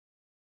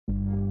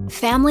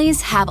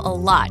Families have a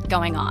lot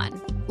going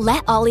on.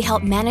 Let Ollie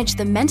help manage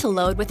the mental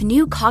load with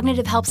new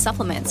cognitive help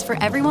supplements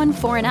for everyone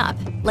 4 and up,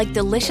 like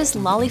delicious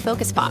Lolly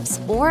Focus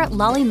Pops or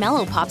Lolly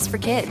Mellow Pops for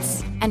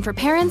kids. And for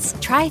parents,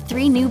 try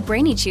 3 new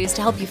Brainy Chews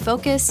to help you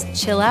focus,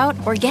 chill out,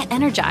 or get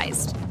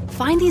energized.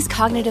 Find these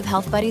cognitive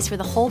health buddies for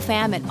the whole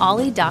fam at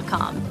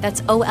ollie.com.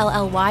 That's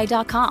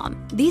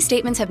OLLY.com. These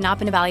statements have not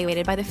been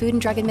evaluated by the Food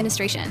and Drug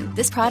Administration.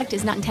 This product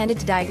is not intended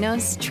to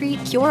diagnose,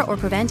 treat, cure, or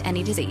prevent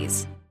any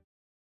disease.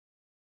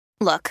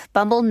 Look,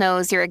 Bumble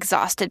knows you're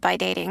exhausted by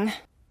dating.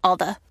 All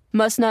the,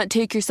 must not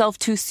take yourself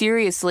too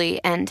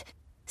seriously, and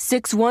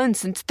 6'1"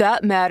 since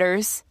that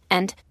matters,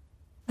 and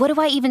what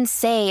do I even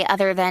say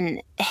other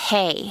than,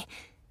 hey?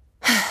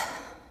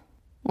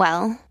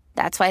 Well,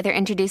 that's why they're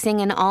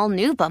introducing an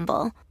all-new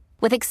Bumble,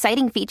 with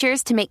exciting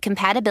features to make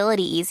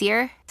compatibility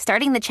easier,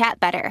 starting the chat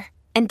better,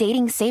 and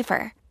dating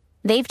safer.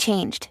 They've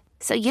changed,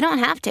 so you don't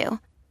have to.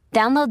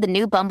 Download the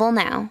new Bumble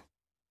now.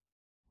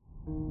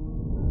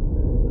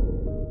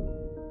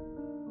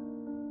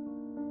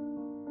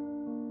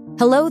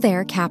 Hello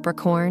there,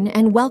 Capricorn,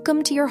 and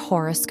welcome to your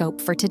horoscope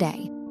for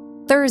today,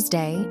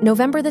 Thursday,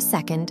 November the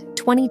 2nd,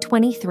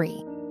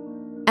 2023.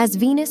 As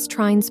Venus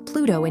trines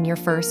Pluto in your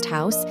first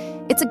house,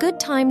 it's a good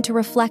time to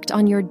reflect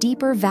on your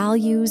deeper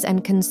values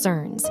and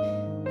concerns.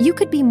 You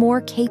could be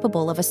more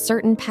capable of a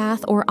certain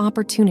path or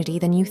opportunity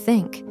than you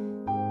think.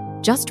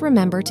 Just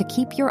remember to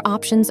keep your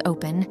options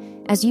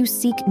open as you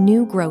seek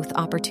new growth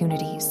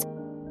opportunities.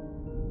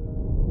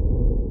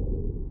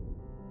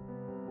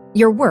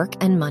 Your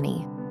work and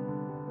money.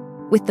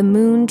 With the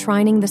moon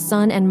trining the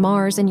sun and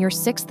Mars in your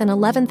 6th and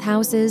 11th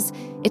houses,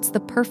 it's the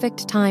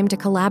perfect time to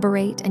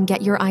collaborate and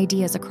get your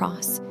ideas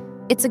across.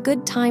 It's a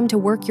good time to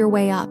work your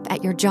way up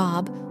at your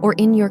job or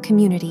in your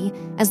community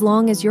as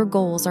long as your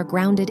goals are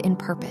grounded in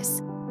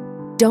purpose.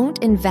 Don't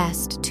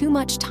invest too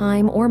much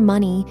time or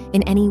money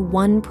in any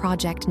one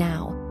project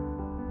now.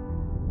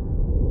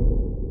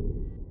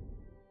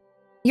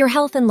 Your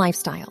health and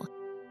lifestyle.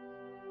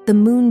 The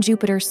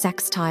Moon-Jupiter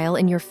sextile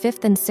in your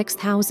 5th and 6th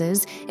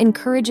houses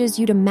encourages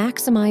you to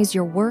maximize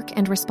your work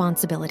and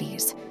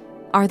responsibilities.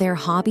 Are there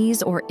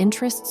hobbies or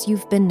interests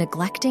you've been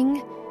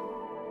neglecting?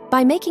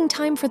 By making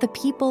time for the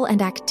people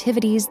and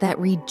activities that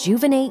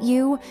rejuvenate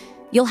you,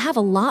 you'll have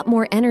a lot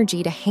more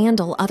energy to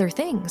handle other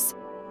things.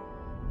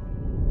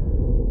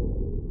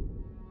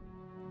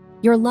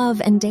 Your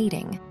love and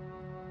dating.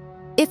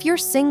 If you're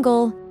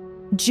single,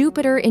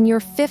 Jupiter in your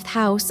 5th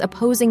house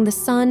opposing the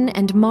sun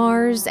and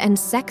Mars and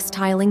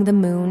sextiling the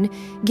moon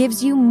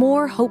gives you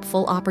more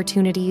hopeful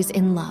opportunities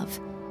in love.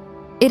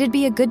 It'd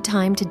be a good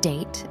time to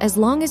date as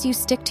long as you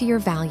stick to your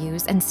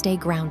values and stay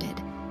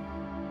grounded.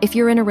 If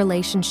you're in a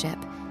relationship,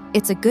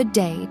 it's a good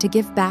day to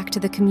give back to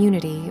the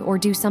community or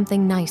do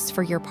something nice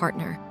for your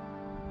partner.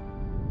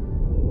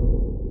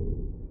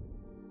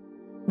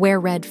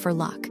 Wear red for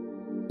luck.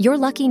 Your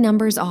lucky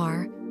numbers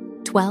are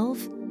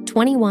 12,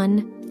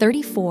 21,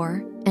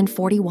 34, and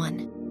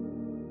 41.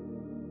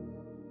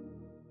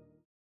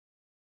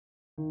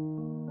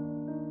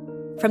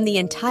 From the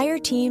entire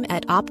team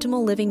at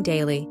Optimal Living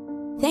Daily,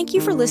 thank you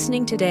for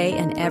listening today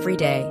and every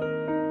day.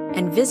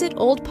 And visit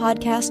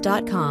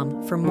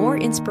oldpodcast.com for more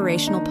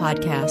inspirational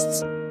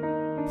podcasts.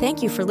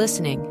 Thank you for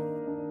listening.